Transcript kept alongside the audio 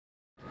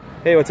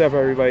Hey, what's up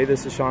everybody?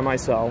 This is Sean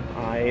Micel.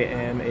 I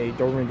am a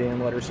Doberman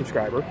Dan letter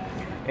subscriber,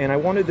 and I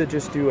wanted to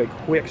just do a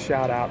quick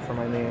shout out for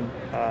my man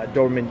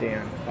Doberman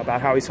Dan about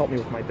how he's helped me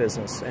with my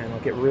business, and I'll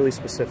get really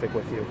specific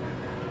with you.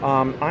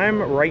 I'm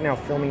right now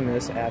filming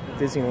this at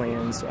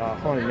Disneyland's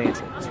Haunted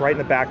Mansion. It's right in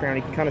the background.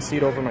 You can kind of see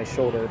it over my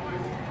shoulder.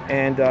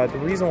 And the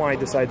reason why I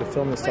decided to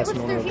film this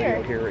testimonial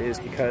video here is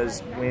because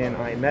when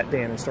I met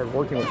Dan and started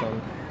working with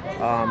him,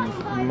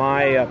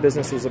 my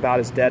business was about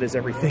as dead as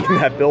everything in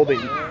that building.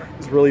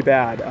 It was really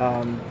bad.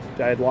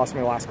 I had lost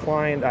my last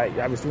client.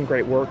 I was doing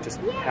great work, just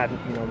had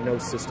no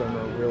system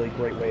or really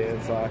great way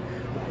of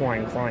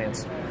acquiring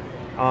clients.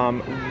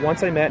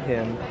 Once I met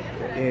him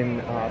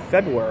in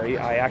February,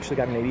 I actually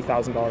got an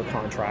 $80,000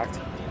 contract,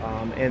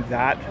 and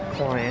that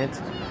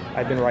client,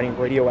 I've been writing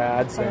radio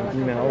ads and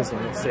emails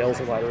and sales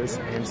letters,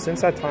 and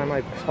since that time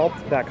I've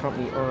helped that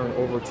company earn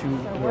over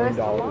 $2 million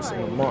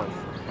in a month.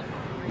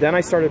 Then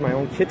I started my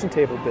own kitchen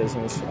table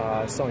business,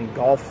 selling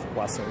golf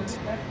lessons,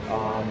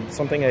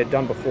 something I had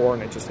done before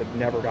and I just had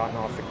never gotten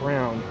off the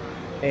ground.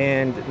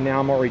 And now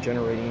I'm already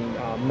generating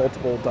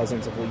multiple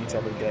dozens of leads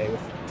every day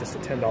with just a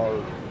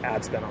 $10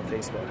 ad spend on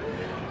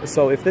Facebook.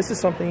 So if this is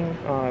something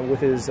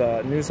with his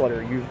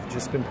newsletter you've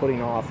just been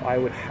putting off, I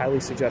would highly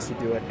suggest you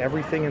do it.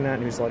 Everything in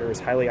that newsletter is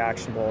highly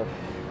actionable.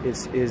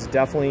 Is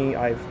definitely,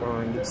 I've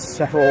earned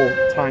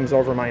several times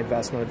over my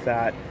investment with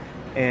that.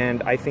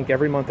 And I think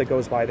every month that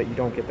goes by that you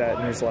don't get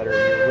that newsletter,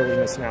 you're really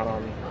missing out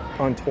on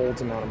untold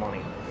amount of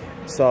money.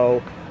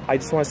 So I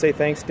just want to say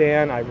thanks,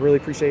 Dan. I really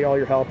appreciate all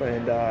your help,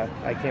 and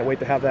I can't wait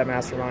to have that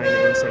mastermind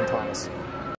in St. Thomas.